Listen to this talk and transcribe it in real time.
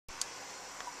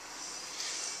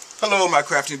Hello my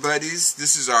crafting buddies,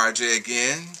 this is RJ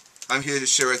again. I'm here to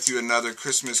share with you another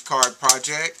Christmas card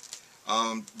project.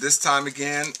 This time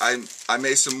again I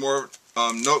made some more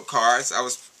note cards. I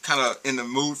was kind of in the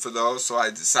mood for those, so I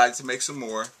decided to make some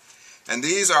more. And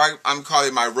these are, I'm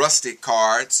calling my rustic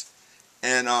cards.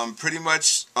 And pretty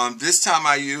much this time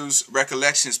I used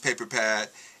Recollections paper pad,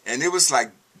 and it was like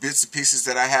bits and pieces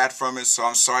that I had from it, so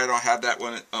I'm sorry I don't have that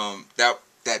one,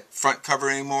 that front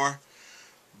cover anymore.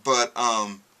 But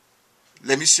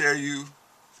let me share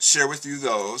with you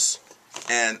those.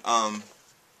 And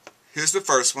here's the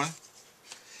first one.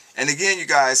 And again, you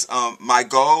guys, my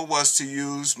goal was to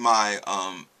use my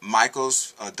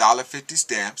Michaels $1.50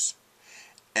 stamps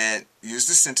and use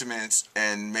the sentiments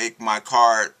and make my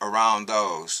card around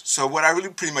those. So what I really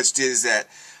pretty much did is that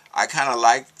I kind of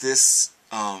liked this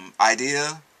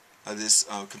idea of this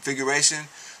configuration,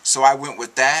 so I went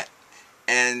with that,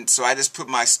 and so I just put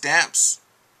my stamps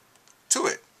to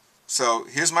it. So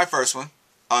here's my first one.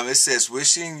 It says,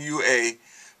 "Wishing you a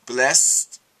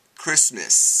blessed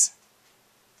Christmas."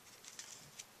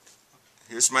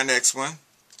 Here's my next one.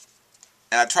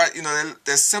 And I tried,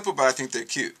 they're simple, but I think they're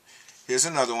cute. Here's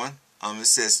another one. It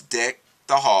says, "Deck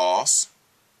the halls."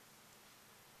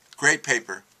 Great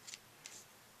paper.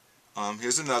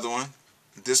 Here's another one.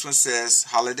 This one says,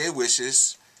 "Holiday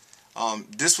wishes."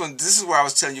 This is where I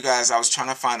was telling you guys I was trying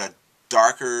to find a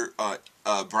darker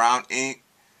brown ink,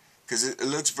 because it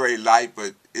looks very light,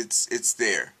 but it's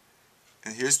there.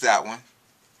 And here's that one.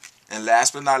 And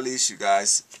last but not least, you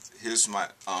guys, here's my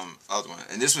other one.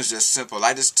 And this one's just simple.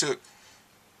 I just took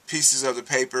pieces of the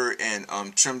paper and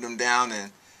trimmed them down,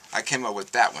 and I came up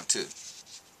with that one too.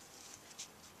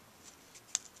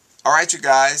 Alright you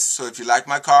guys, so if you like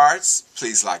my cards,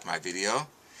 please like my video.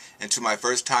 And to my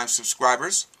first time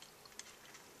subscribers,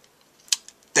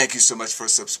 thank you so much for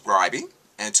subscribing.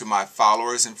 And to my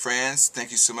followers and friends,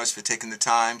 thank you so much for taking the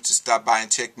time to stop by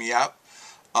and check me out.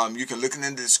 You can look in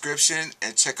the description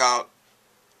and check out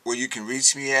where you can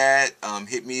reach me at.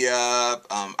 Hit me up.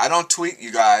 I don't tweet,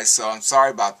 you guys, so I'm sorry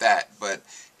about that. But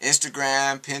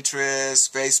Instagram, Pinterest,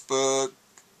 Facebook,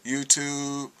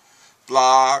 YouTube,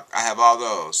 blog, I have all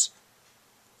those.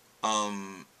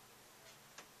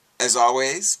 As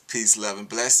always, peace, love, and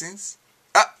blessings.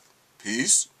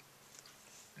 Peace,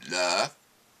 love,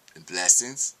 and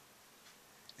blessings.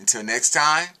 Until next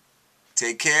time,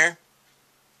 take care.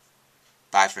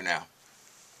 Bye for now.